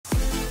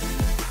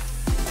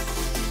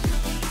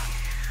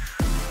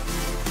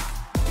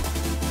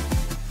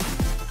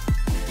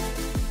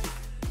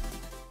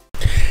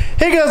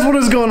Hey guys, what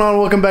is going on?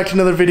 Welcome back to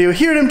another video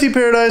here at MT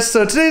Paradise.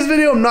 So today's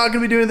video, I'm not going to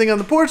be doing anything on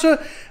the Porsche.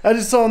 As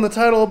you saw in the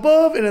title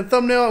above and in the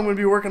thumbnail, I'm going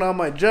to be working on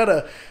my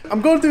Jetta.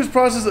 I'm going through this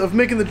process of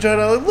making the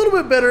Jetta a little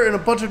bit better in a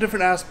bunch of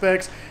different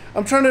aspects.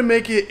 I'm trying to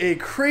make it a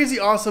crazy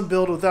awesome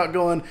build without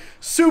going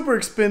super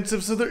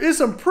expensive. So there is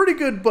some pretty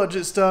good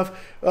budget stuff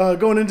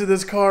going into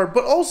this car,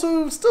 but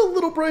also still a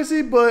little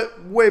pricey,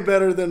 but way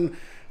better than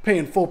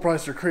paying full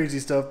price for crazy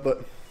stuff.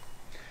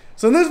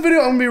 So in this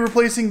video, I'm going to be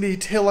replacing the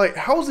taillight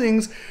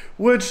housings,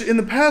 which in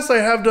the past I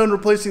have done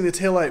replacing the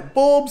taillight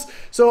bulbs.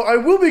 So I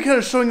will be kind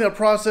of showing that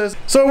process.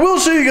 So I will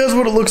show you guys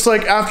what it looks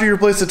like after you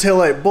replace the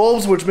taillight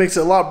bulbs, which makes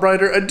it a lot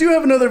brighter. I do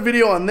have another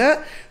video on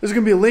that. There's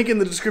going to be a link in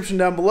the description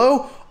down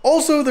below.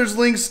 Also, there's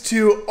links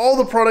to all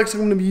the products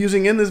I'm going to be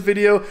using in this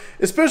video,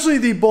 especially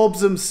the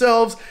bulbs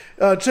themselves.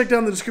 Check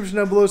down the description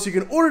down below so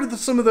you can order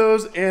some of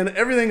those, and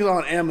everything's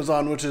on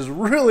Amazon, which is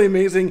really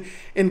amazing,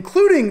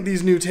 including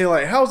these new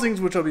taillight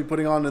housings, which I'll be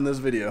putting on in this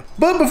video.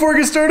 But before we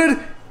get started,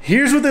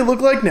 here's what they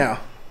look like now.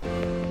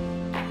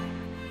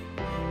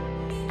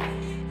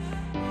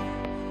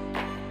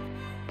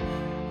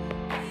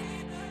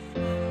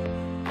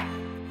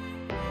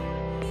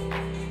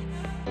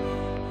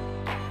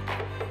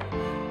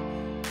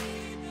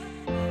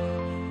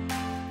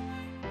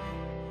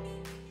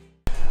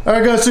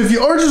 Alright guys, so if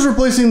you are just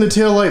replacing the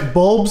taillight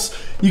bulbs,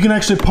 you can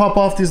actually pop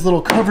off these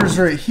little covers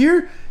right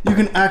here. You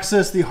can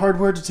access the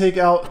hardware to take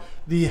out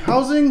the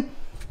housing.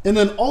 And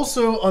then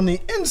also on the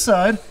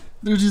inside,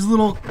 there's these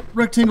little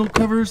rectangle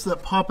covers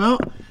that pop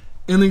out.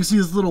 And then you can see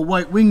this little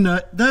white wing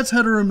nut. That's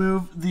how to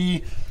remove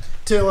the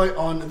taillight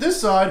on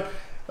this side.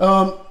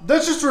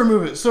 That's just to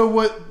remove it. So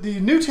what the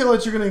new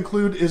taillights are going to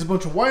include is a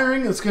bunch of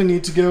wiring that's going to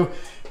need to go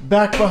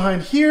back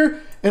behind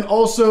here and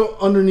also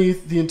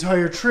underneath the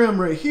entire trim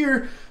right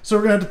here. So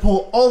we're going to have to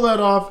pull all that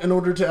off in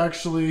order to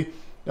actually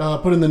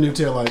put in the new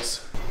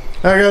taillights.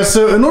 Alright guys,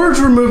 so in order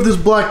to remove this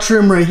black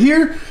trim right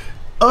here,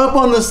 up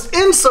on this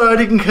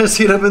inside, you can kind of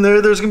see it up in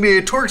there, there's going to be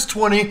a Torx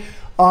 20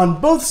 on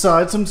both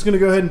sides. So I'm just going to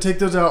go ahead and take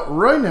those out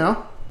right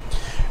now.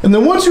 And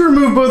then once you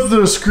remove both of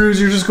those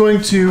screws, you're just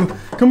going to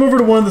come over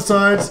to one of the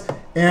sides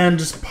and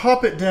just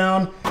pop it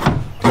down.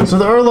 So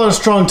there are a lot of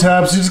strong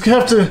tabs, so you just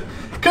have to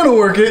kind of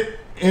work it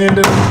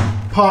and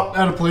pop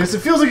out of place. It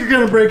feels like you're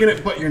kind of breaking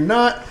it, but you're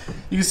not.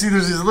 You can see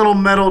there's these little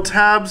metal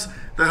tabs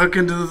that hook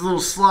into those little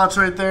slots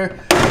right there.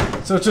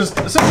 So it's just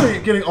essentially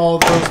getting all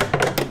of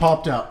those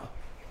popped out.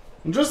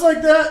 And just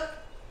like that,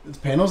 its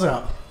panel's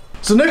out.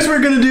 So next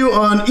we're going to do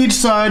on each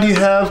side, you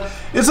have,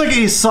 it's like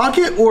a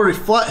socket or a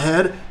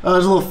flathead.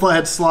 There's a little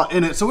flathead slot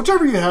in it. So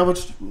whichever you have,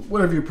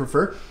 whatever you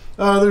prefer.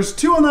 There's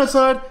two on that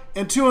side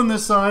and two on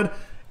this side.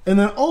 And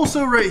then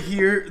also right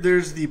here,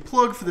 there's the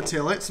plug for the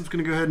taillight. So I'm just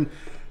going to go ahead and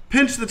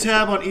pinch the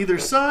tab on either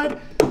side.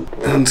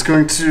 And it's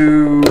going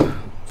to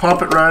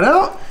pop it right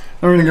out.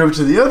 Then we're going to go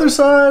to the other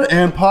side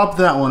and pop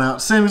that one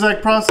out. Same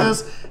exact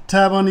process,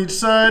 tab on each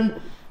side.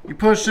 You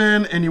push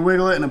in and you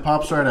wiggle it and it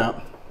pops right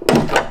out.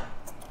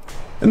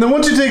 And then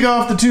once you take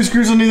off the two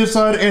screws on either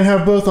side and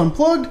have both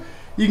unplugged,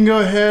 you can go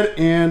ahead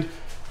and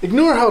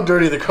ignore how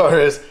dirty the car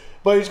is.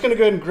 But you're just going to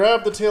go ahead and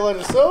grab the taillight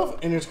itself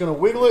and you're just going to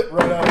wiggle it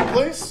right out of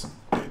place.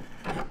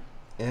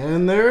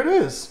 And there it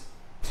is.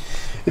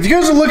 If you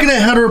guys are looking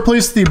at how to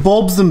replace the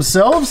bulbs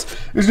themselves,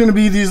 there's going to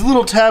be these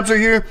little tabs right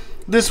here.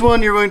 This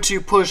one you're going to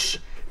push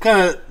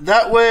kind of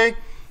that way,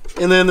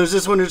 and then there's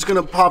this one you're just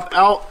going to pop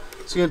out.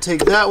 So you're going to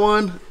take that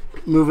one,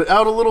 move it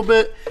out a little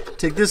bit,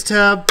 take this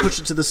tab, push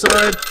it to the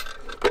side,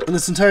 and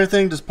this entire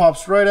thing just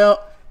pops right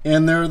out,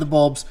 and there are the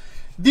bulbs.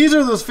 These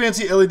are those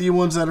fancy LED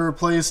ones that are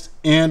replaced,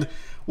 and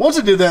once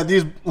I did that,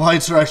 these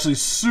lights are actually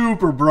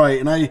super bright,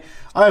 and I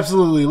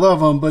absolutely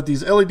love them, but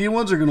these LED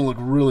ones are going to look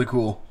really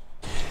cool.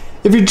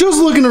 If you're just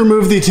looking to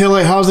remove the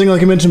taillight housing,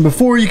 like I mentioned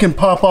before, you can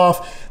pop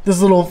off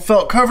this little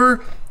felt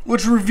cover,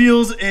 which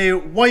reveals a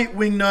white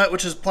wing nut,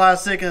 which is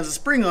plastic and has a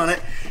spring on it.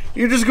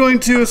 You're just going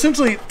to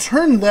essentially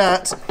turn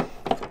that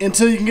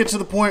until you can get to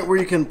the point where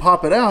you can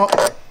pop it out.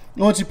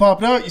 And once you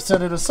pop it out, you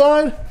set it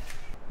aside.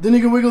 Then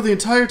you can wiggle the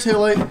entire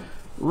taillight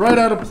right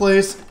out of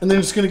place, and then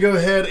you're just going to go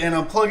ahead and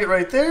unplug it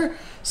right there.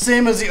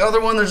 Same as the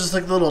other one, there's just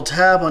like a little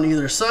tab on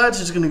either side, so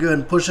you're just going to go ahead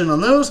and push in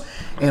on those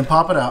and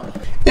pop it out.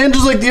 And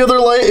just like the other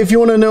light, if you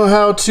want to know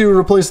how to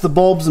replace the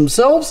bulbs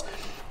themselves,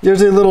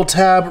 there's a little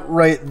tab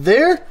right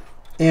there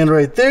and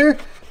right there.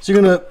 So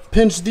you're going to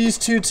pinch these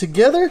two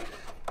together,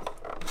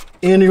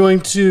 and you're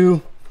going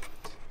to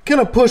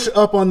kind of push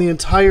up on the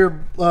entire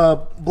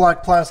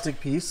black plastic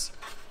piece.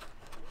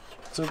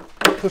 So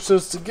push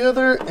those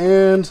together,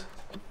 and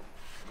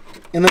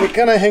then it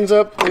kind of hangs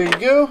up. There you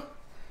go.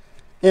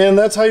 And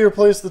that's how you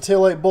replace the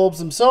taillight bulbs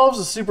themselves.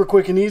 It's super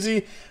quick and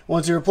easy.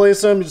 Once you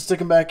replace them, you just stick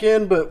them back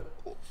in. But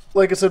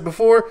like I said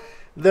before,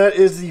 that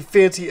is the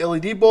fancy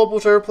LED bulb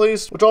which I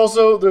replaced, which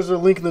also there's a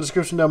link in the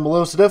description down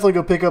below. So definitely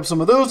go pick up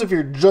some of those if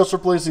you're just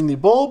replacing the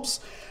bulbs.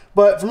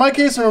 But for my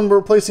case, I'm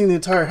replacing the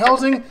entire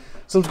housing.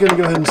 So I'm just going to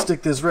go ahead and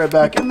stick this right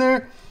back in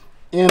there.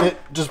 And it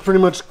just pretty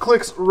much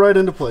clicks right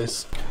into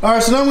place. All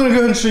right, so now I'm going to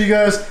go ahead and show you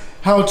guys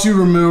how to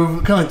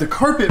remove kind of like the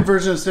carpet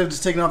version instead of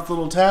just taking off the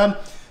little tab.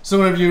 So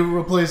whenever you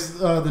replace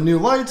the new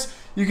lights,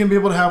 you can be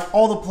able to have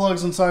all the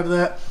plugs inside of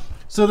that.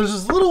 So there's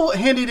this little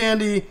handy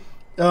dandy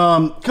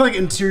kind of like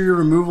interior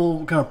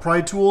removal kind of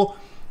pry tool.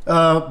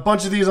 A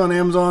bunch of these on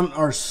Amazon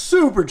are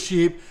super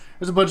cheap.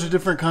 There's a bunch of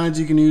different kinds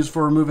you can use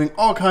for removing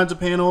all kinds of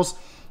panels.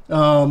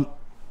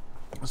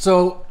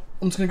 So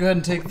I'm just gonna go ahead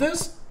and take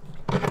this.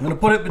 I'm gonna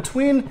put it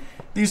between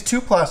these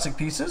two plastic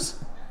pieces,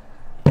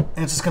 and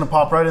it's just gonna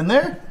pop right in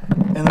there,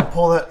 and then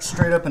pull that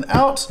straight up and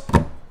out.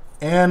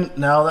 And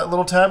now that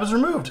little tab is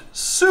removed.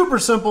 Super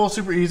simple,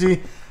 super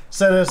easy.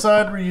 Set it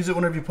aside, reuse it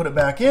whenever you put it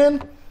back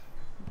in.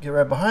 Get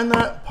right behind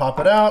that, pop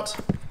it out.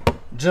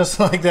 Just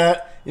like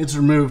that, it's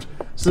removed.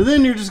 So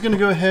then you're just gonna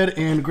go ahead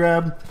and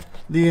grab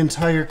the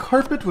entire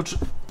carpet, which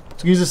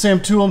to use the same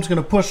tool, I'm just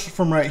gonna push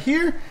from right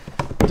here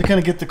to kind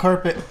of get the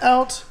carpet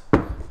out.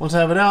 Once I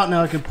have it out,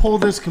 now I can pull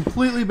this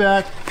completely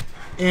back,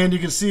 and you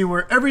can see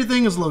where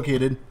everything is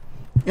located.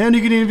 And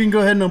you can even go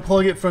ahead and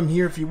unplug it from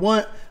here if you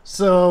want.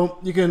 So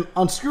you can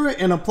unscrew it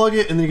and unplug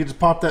it, and then you can just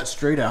pop that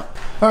straight out.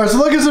 All right, so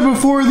like I said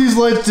before, these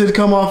lights did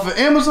come off of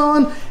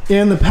Amazon,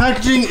 and the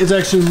packaging is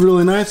actually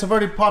really nice. I've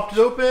already popped it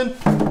open,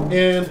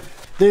 and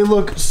they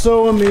look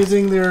so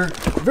amazing. They're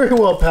very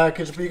well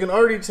packaged, but you can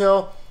already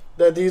tell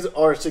that these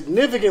are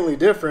significantly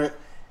different.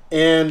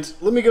 And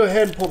let me go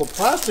ahead and pull the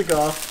plastic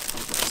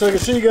off so I can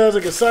show you guys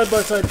like a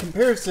side-by-side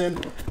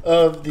comparison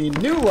of the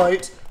new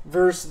light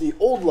versus the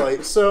old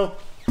light. So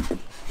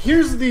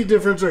here's the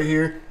difference right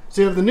here.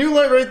 So you have the new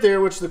light right there,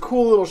 which the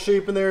cool little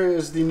shape in there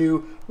is the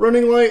new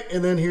running light,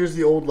 and then here's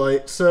the old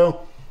light.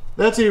 So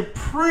that's a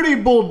pretty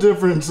bold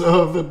difference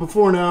of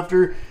before and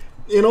after.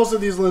 And also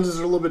these lenses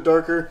are a little bit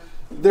darker.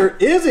 There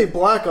is a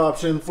black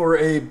option for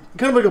a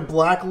kind of like a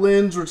black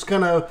lens, where it's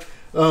kind of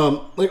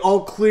like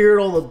all cleared,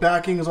 all the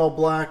backing is all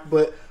black,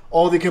 but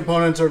all the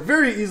components are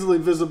very easily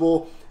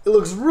visible. It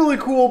looks really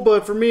cool,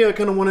 but for me, I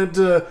kind of wanted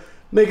to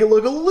make it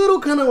look a little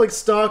kind of like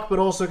stock, but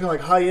also kind of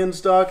like high-end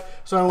stock.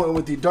 So I went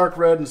with the dark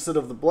red instead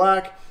of the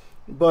black.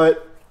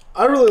 But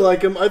I really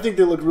like them. I think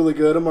they look really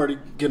good. I'm already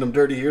getting them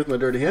dirty here with my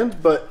dirty hands.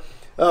 But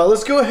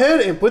let's go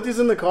ahead and put these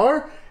in the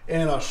car,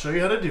 and I'll show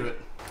you how to do it.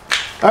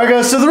 All right,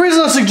 guys. So the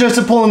reason I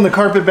suggested pulling the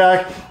carpet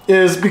back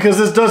is because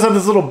this does have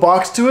this little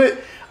box to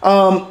it.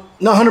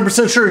 Not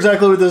 100% sure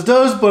exactly what this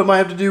does, but it might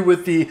have to do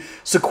with the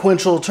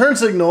sequential turn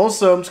signals.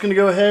 So I'm just going to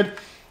go ahead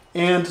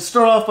and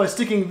start off by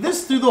sticking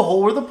this through the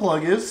hole where the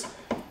plug is.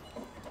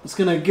 Just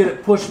gonna get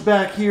it pushed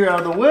back here out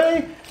of the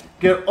way,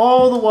 get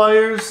all the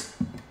wires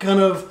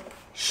kind of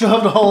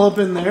shoved all up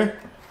in there,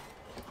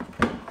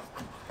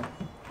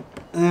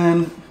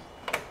 and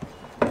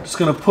just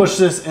gonna push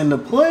this into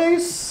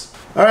place.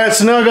 All right,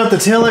 so now I got the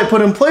taillight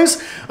put in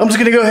place. I'm just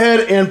gonna go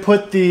ahead and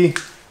put the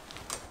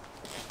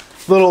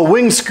little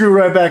wing screw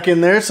right back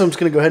in there, so I'm just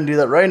gonna go ahead and do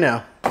that right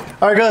now.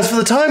 All right, guys, for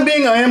the time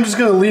being, I am just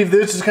gonna leave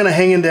this just kind of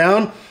hanging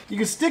down. You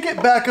can stick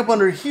it back up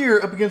under here,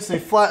 up against a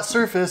flat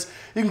surface.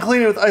 You can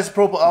clean it with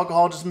isopropyl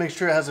alcohol, just to make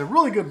sure it has a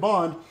really good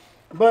bond.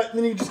 But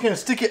then you just kind of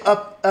stick it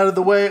up out of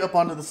the way, up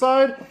onto the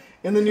side,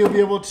 and then you'll be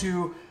able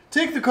to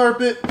take the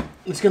carpet.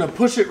 It's gonna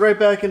push it right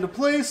back into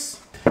place.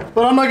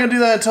 But I'm not gonna do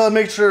that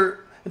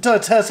until I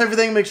test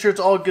everything, make sure it's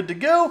all good to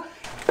go.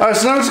 All right,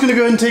 so now I'm just gonna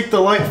go ahead and take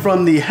the light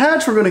from the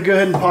hatch. We're gonna go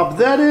ahead and pop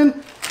that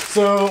in.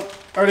 So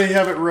I already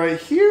have it right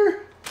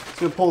here. Just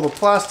gonna pull the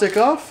plastic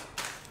off.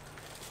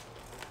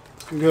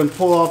 I'm going to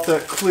pull off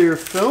that clear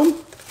film.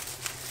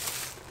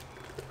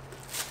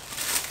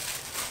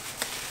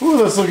 Ooh,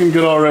 that's looking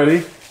good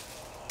already.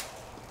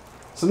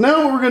 So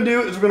now what we're going to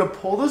do is we're going to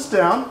pull this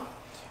down.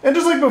 And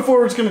just like before,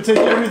 we're just going to take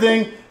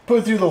everything,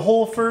 put it through the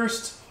hole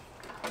first.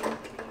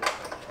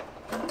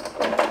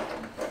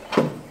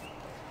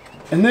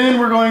 And then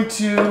we're going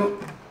to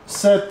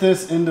set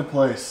this into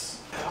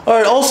place. All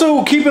right,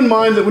 also keep in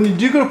mind that when you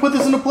do go to put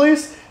this into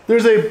place,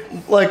 there's a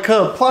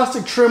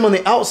plastic trim on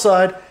the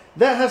outside.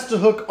 That has to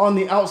hook on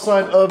the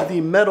outside of the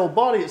metal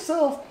body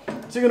itself.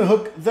 So you're gonna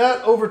hook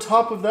that over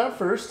top of that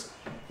first.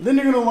 Then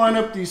you're gonna line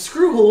up these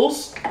screw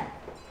holes,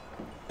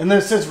 and then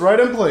it sits right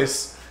in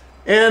place.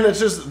 And it's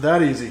just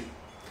that easy.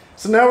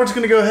 So now we're just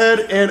gonna go ahead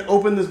and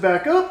open this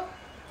back up,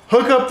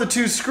 hook up the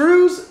two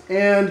screws,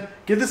 and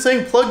get this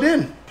thing plugged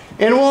in.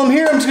 And while I'm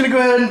here, I'm just gonna go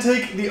ahead and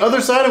take the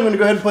other side. I'm gonna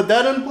go ahead and put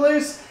that in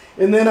place,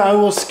 and then I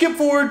will skip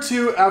forward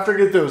to after I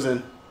get those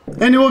in.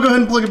 And you will go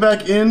ahead and plug it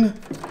back in.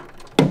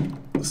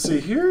 Let's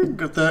see here,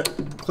 got that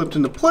clipped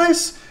into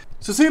place.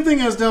 So same thing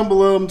as down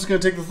below. I'm just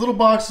gonna take this little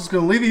box, just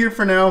gonna leave it here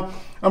for now.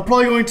 I'm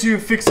probably going to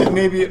fix it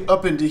maybe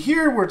up into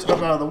here where it's up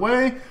out of the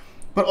way.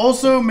 But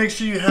also make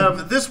sure you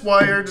have this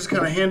wire just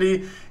kind of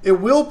handy. It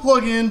will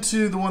plug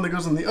into the one that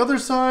goes on the other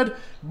side,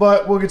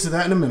 but we'll get to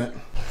that in a minute.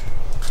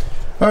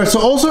 All right, so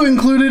also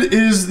included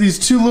is these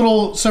two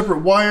little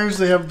separate wires.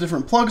 They have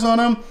different plugs on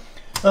them.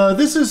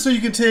 This is so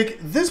you can take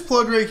this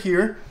plug right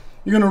here.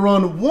 You're gonna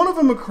run one of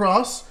them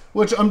across,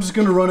 which I'm just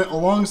gonna run it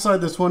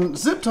alongside this one,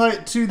 zip tie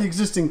it to the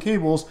existing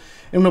cables.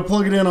 I'm gonna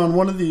plug it in on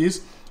one of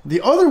these.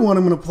 The other one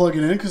I'm gonna plug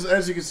it in, because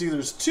as you can see,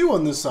 there's two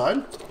on this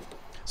side.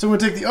 So I'm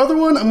gonna take the other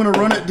one, I'm gonna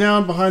run it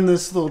down behind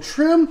this little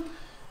trim,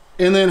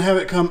 and then have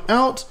it come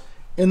out.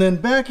 And then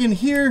back in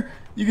here,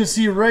 you can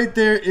see right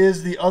there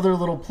is the other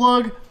little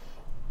plug.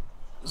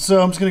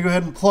 So I'm just gonna go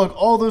ahead and plug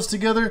all those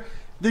together.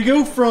 They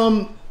go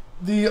from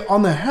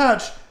on the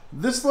hatch,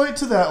 this light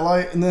to that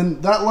light, and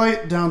then that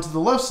light down to the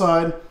left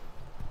side.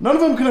 None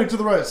of them connect to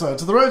the right side.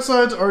 So the right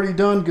side's already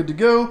done, good to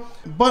go.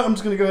 But I'm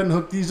just gonna go ahead and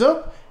hook these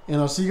up, and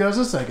I'll see you guys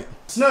in a second.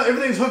 So now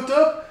everything's hooked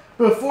up.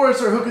 Before I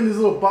start hooking these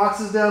little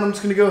boxes down, I'm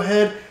just gonna go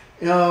ahead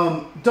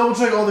and double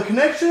check all the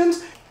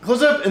connections,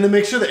 close up, and then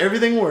make sure that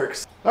everything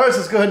works. All right, so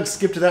let's go ahead and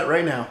skip to that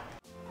right now.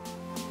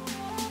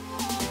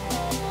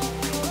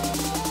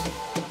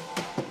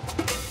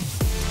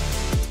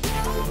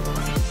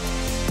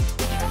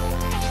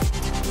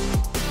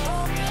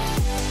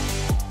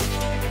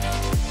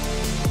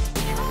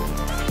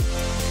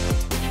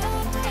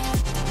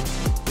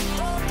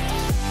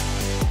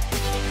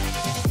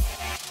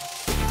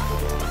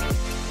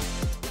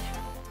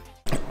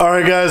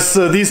 Alright guys,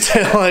 so these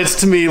taillights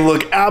to me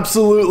look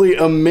absolutely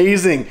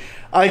amazing.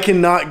 I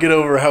cannot get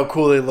over how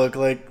cool they look.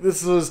 Like,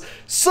 this was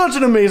such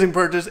an amazing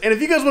purchase. And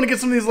if you guys want to get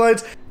some of these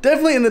lights,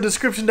 definitely in the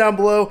description down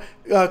below,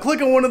 click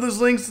on one of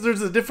those links. There's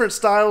the different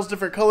styles,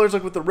 different colors,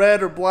 like with the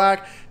red or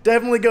black.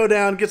 Definitely go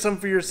down, get some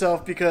for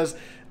yourself, because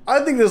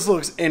I think this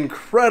looks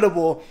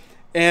incredible.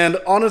 And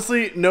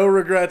honestly, no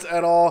regrets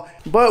at all.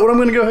 But what I'm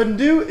going to go ahead and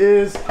do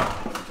is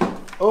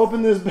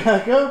open this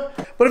back up.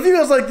 But if you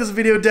guys like this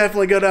video,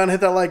 definitely go down and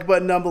hit that like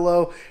button down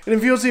below. And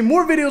if you want to see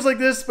more videos like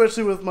this,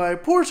 especially with my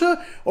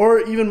Porsche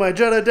or even my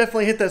Jetta,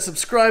 definitely hit that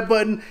subscribe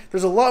button.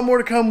 There's a lot more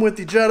to come with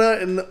the Jetta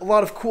and a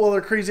lot of cool other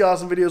crazy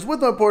awesome videos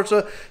with my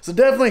Porsche. So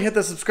definitely hit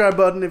that subscribe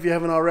button if you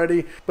haven't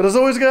already. But as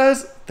always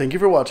guys, thank you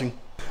for watching.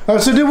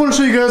 Alright, so I did want to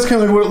show you guys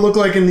kind of like what it looked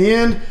like in the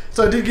end.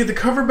 So I did get the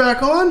cover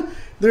back on.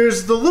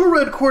 There's the little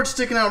red cord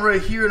sticking out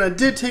right here, and I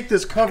did take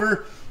this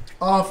cover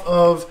off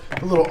of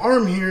the little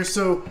arm here.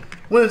 So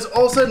when it's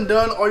all said and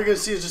done, all you're gonna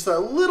see is just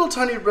that little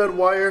tiny red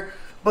wire.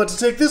 But to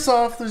take this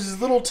off, there's these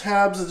little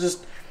tabs that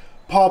just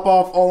pop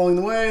off all along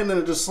the way, and then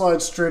it just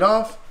slides straight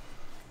off.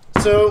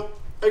 So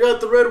I got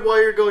the red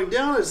wire going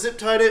down, I zip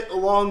tied it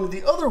along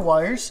the other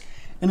wires,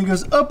 and it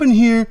goes up in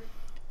here.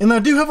 And I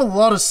do have a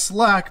lot of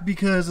slack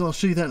because, and I'll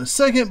show you that in a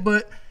second,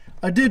 but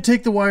I did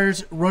take the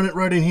wires, run it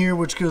right in here,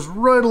 which goes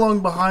right along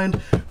behind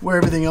where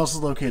everything else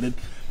is located.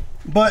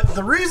 But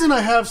the reason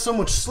I have so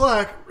much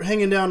slack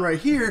hanging down right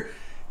here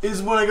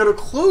is when I go to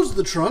close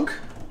the trunk,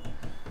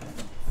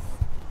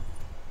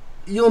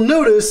 you'll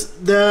notice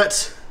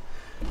that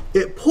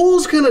it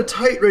pulls kind of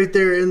tight right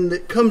there and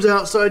it comes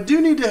out. So you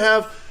do need to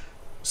have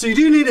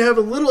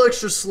a little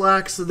extra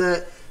slack so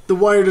that the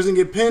wire doesn't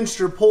get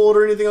pinched or pulled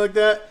or anything like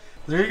that.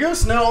 There you go.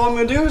 So now all I'm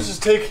gonna do is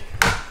just take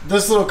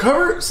this little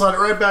cover, slide it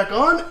right back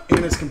on,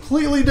 and it's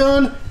completely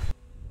done.